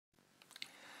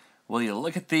Will you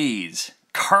look at these?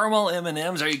 Caramel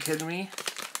M&Ms, are you kidding me?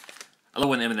 I love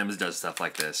when M&Ms does stuff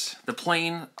like this. The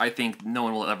plain, I think no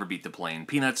one will ever beat the plain.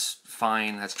 Peanuts,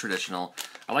 fine, that's traditional.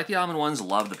 I like the almond ones,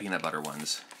 love the peanut butter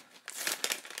ones.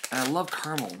 And I love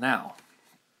caramel. Now,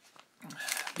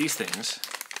 these things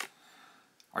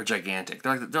are gigantic.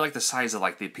 They're like the size of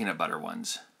like the peanut butter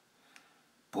ones.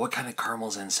 But what kind of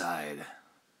caramel's inside?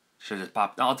 Should I just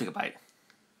pop? No, I'll take a bite.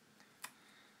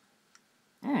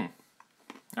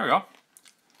 There we go.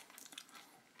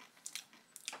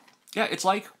 Yeah, it's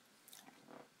like,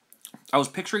 I was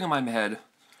picturing in my head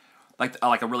like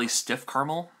a really stiff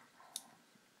caramel.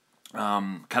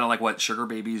 Kind of like what Sugar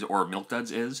Babies or Milk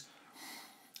Duds is.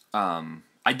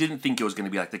 I didn't think it was going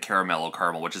to be like the caramello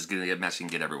caramel, which is going to get messy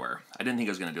and get everywhere. I didn't think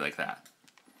it was going to be like that.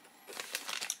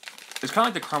 It's kind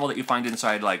of like the caramel that you find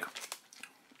inside, like,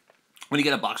 when you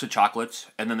get a box of chocolates,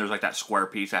 and then there's like that square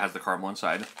piece that has the caramel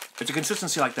inside. It's a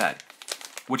consistency like that,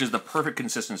 which is the perfect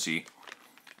consistency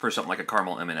for something like a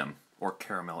caramel M&M or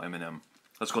caramel M&M.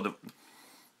 Let's go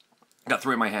got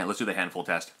 3 in my hand. Let's do the handful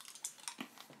test.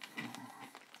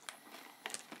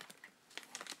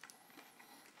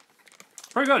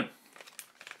 Very good.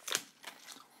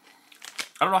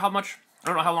 I don't know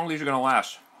how long these are going to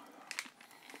last.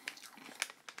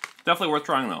 Definitely worth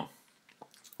trying though.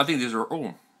 I think these are,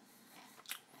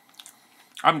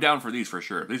 I'm down for these for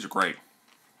sure. These are great.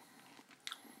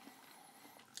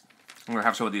 I'm going to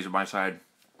have some of these at my side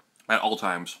at all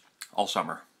times, all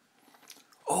summer.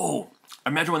 Oh,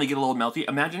 imagine when they get a little melty.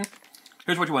 Imagine,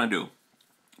 here's what you want to do.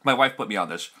 My wife put me on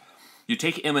this. You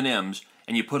take M&Ms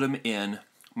and you put them in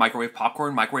microwave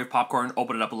popcorn,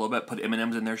 open it up a little bit, put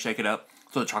M&Ms in there, shake it up,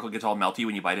 so the chocolate gets all melty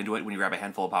when you bite into it, when you grab a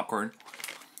handful of popcorn.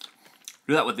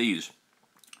 Do that with these.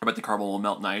 I bet the caramel will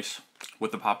melt nice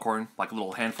with the popcorn, like a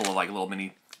little handful of like little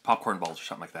mini popcorn balls or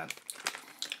something like that.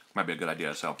 Might be a good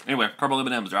idea. So anyway, caramel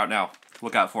M&Ms are out now.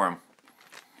 Look out for them.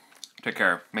 Take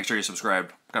care. Make sure you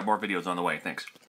subscribe. Got more videos on the way. Thanks.